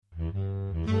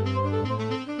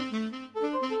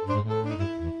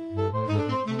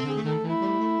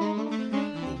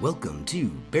Welcome to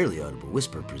Barely Audible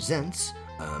Whisper presents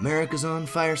America's on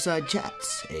Fireside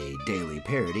Chats, a daily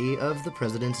parody of the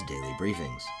President's Daily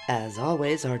Briefings. As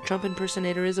always, our Trump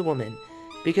impersonator is a woman,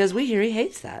 because we hear he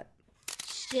hates that.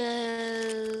 So,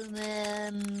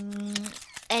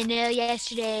 I know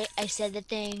yesterday I said that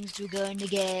things were going to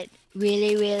get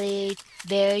really,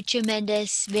 very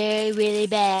tremendous, really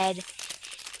bad.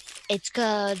 It's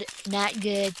called not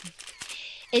good.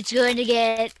 It's going to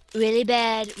get really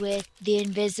bad with the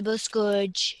invisible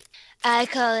scourge. I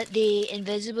call it the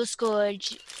invisible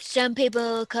scourge. Some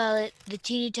people call it the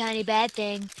teeny tiny bad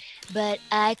thing, but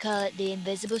I call it the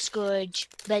invisible scourge.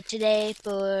 But today,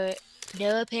 for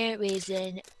no apparent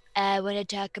reason, I want to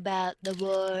talk about the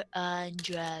war on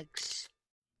drugs.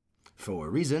 For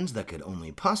reasons that could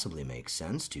only possibly make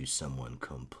sense to someone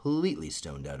completely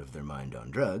stoned out of their mind on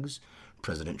drugs,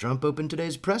 President Trump opened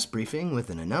today's press briefing with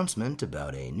an announcement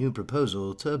about a new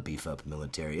proposal to beef up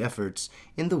military efforts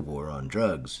in the war on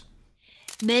drugs.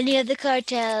 Many of the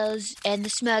cartels and the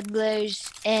smugglers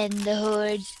and the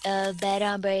hordes of bad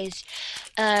hombres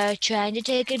are trying to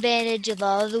take advantage of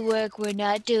all the work we're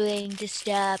not doing to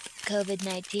stop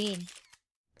COVID-19.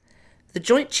 The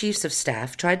Joint Chiefs of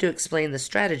Staff tried to explain the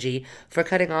strategy for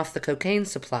cutting off the cocaine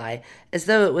supply as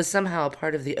though it was somehow a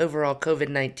part of the overall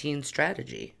COVID-19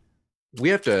 strategy. We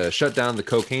have to shut down the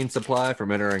cocaine supply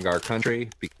from entering our country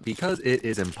because it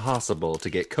is impossible to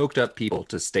get coked up people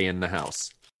to stay in the house.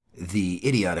 The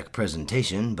idiotic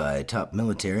presentation by top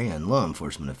military and law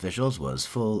enforcement officials was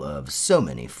full of so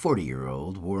many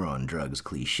 40-year-old war on drugs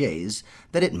cliches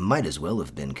that it might as well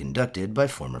have been conducted by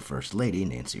former First Lady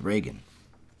Nancy Reagan.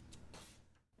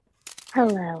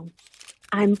 Hello,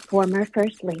 I'm former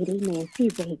First Lady Nancy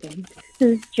Reagan,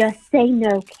 whose Just Say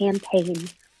No campaign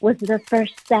was the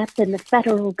first step in the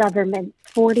federal government's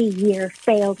 40-year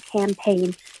failed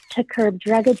campaign to curb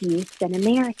drug abuse in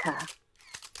America.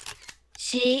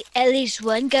 See, at least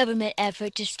one government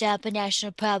effort to stop a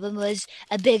national problem was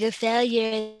a bigger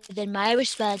failure than my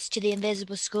response to the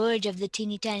invisible scourge of the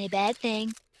teeny tiny bad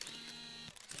thing.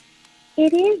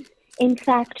 It is, in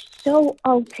fact, so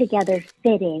altogether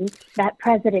fitting that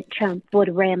President Trump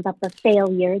would ramp up a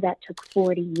failure that took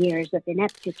 40 years of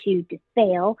ineptitude to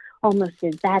fail almost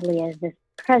as badly as this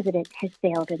president has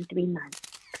failed in 3 months,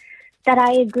 that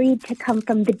I agreed to come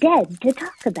from the dead to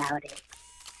talk about it.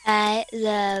 I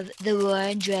love the war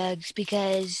on drugs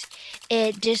because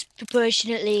it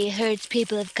disproportionately hurts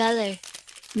people of color.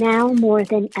 Now more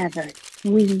than ever,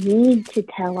 we need to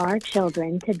tell our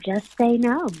children to just say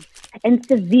no and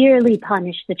severely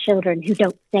punish the children who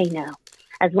don't say no,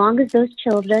 as long as those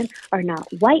children are not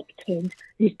white kids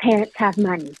whose parents have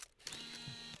money.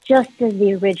 Just as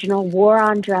the original war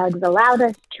on drugs allowed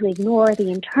us to ignore the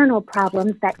internal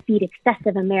problems that feed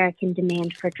excessive American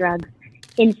demand for drugs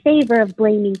in favor of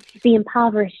blaming the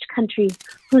impoverished countries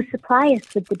who supply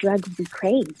us with the drugs we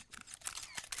crave.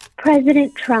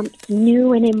 President Trump's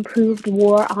new and improved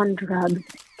war on drugs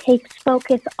takes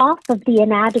focus off of the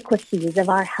inadequacies of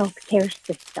our healthcare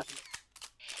system.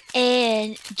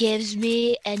 And gives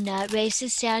me a not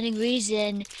racist-sounding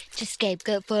reason to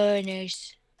scapegoat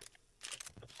foreigners.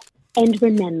 And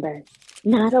remember,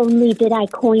 not only did I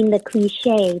coin the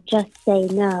cliche, just say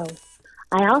no,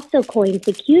 I also coined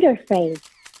the cuter phrase,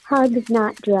 hugs,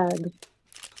 not drugs.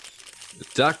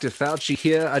 Dr. Fauci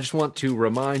here. I just want to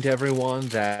remind everyone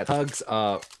that hugs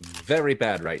are very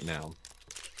bad right now.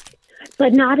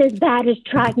 But not as bad as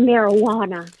trying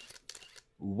marijuana.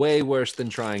 Way worse than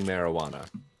trying marijuana.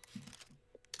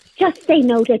 Just say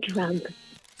no to drugs.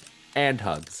 And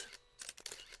hugs.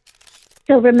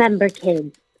 So remember,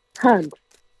 kids, hugs,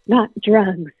 not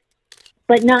drugs.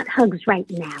 But not hugs right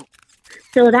now.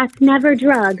 So that's never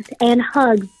drugs and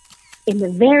hugs in the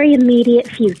very immediate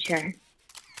future.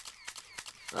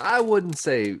 I wouldn't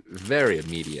say very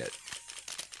immediate.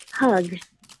 Hugs,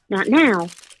 not now,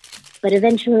 but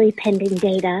eventually pending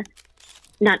data,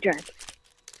 not drugs.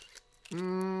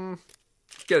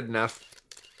 Good enough.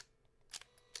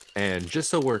 And just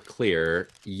so we're clear,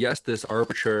 yes, this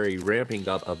arbitrary ramping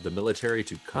up of the military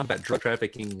to combat drug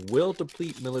trafficking will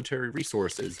deplete military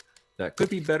resources that could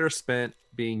be better spent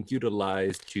being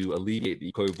utilized to alleviate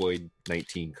the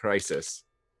COVID-19 crisis.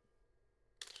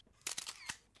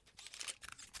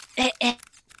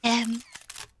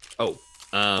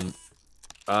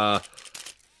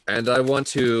 And I want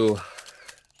to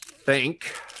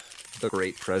thank the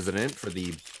great president for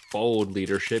the bold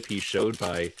leadership he showed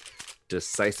by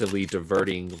decisively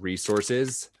diverting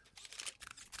resources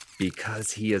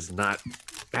because he is not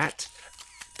fat.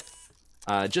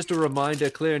 Just a reminder,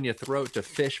 clearing your throat to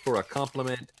fish for a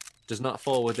compliment does not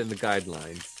fall within the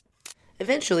guidelines.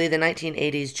 Eventually, the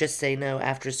 1980s Just Say No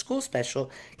After School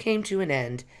special came to an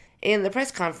end, and the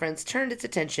press conference turned its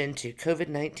attention to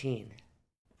COVID-19.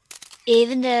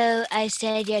 Even though I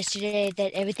said yesterday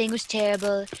that everything was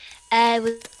terrible, I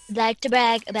would like to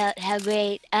brag about how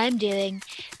great I'm doing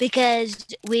because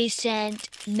we sent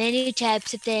many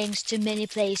types of things to many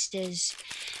places.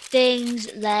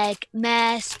 Things like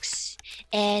masks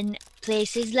and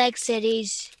places like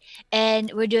cities,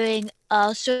 and we're doing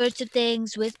all sorts of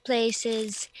things with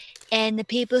places, and the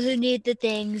people who need the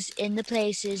things in the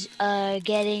places are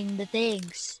getting the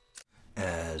things.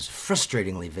 As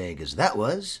frustratingly vague as that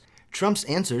was, Trump's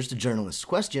answers to journalists'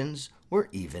 questions were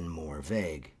even more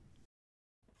vague.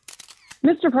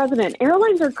 Mr. President,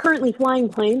 airlines are currently flying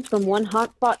planes from one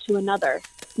hotspot to another,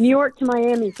 New York to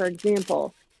Miami, for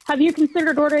example. Have you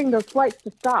considered ordering those flights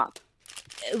to stop?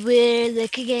 We're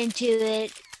looking into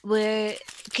it. We're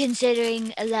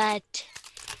considering a lot.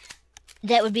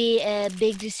 That would be a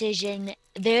big decision,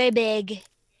 very big,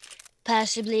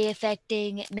 possibly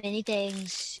affecting many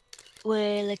things.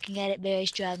 We're looking at it very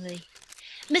strongly.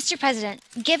 Mr. President,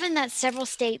 given that several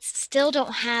states still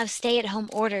don't have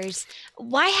stay-at-home orders,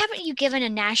 why haven't you given a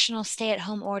national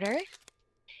stay-at-home order?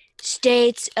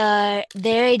 States are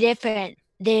very different.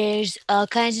 There's all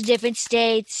kinds of different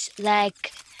states,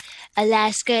 like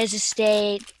Alaska is a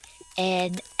state,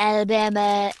 and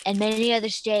Alabama, and many other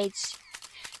states.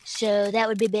 So that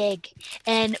would be big.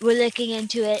 And we're looking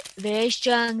into it very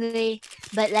strongly.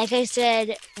 But like I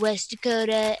said, West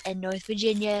Dakota and North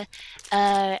Virginia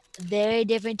are very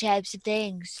different types of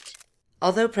things.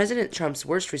 Although President Trump's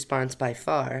worst response by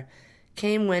far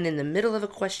came when, in the middle of a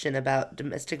question about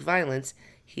domestic violence,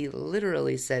 he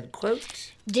literally said,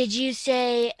 quote, "Did you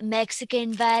say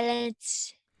Mexican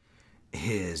violence?"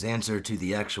 His answer to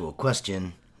the actual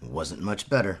question wasn't much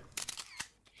better.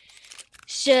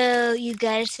 So you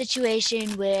got a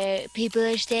situation where people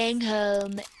are staying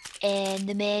home, and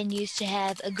the man used to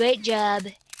have a great job,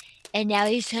 and now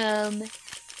he's home,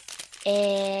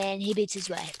 and he beats his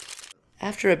wife.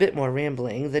 After a bit more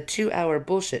rambling, the 2-hour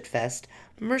bullshit fest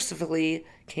mercifully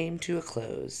came to a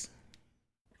close.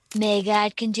 May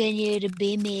God continue to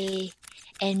be me,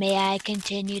 and may I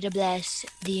continue to bless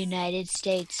the United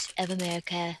States of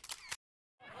America.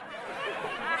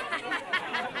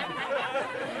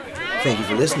 Thank you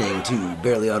for listening to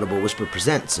Barely Audible Whisper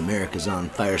Presents America's On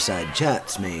Fireside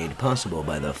Chats, made possible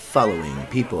by the following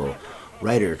people.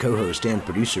 Writer, co-host, and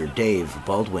producer Dave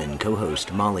Baldwin,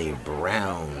 co-host Molly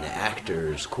Brown,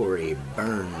 actors Corey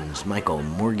Burns, Michael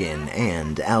Morgan,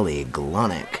 and Ali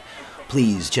Glonick.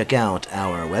 Please check out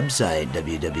our website,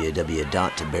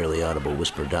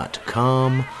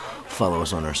 www.barelyaudiblewhisper.com. Follow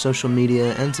us on our social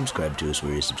media, and subscribe to us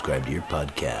where you subscribe to your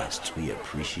podcasts. We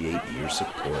appreciate your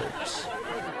support.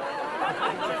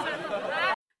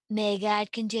 May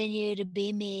God continue to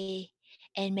be me,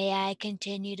 and may I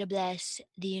continue to bless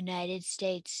the United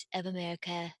States of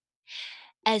America,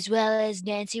 as well as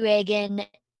Nancy Reagan,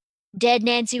 dead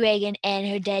Nancy Reagan, and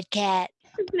her dead cat.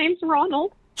 His name's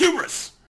Ronald. Hubris!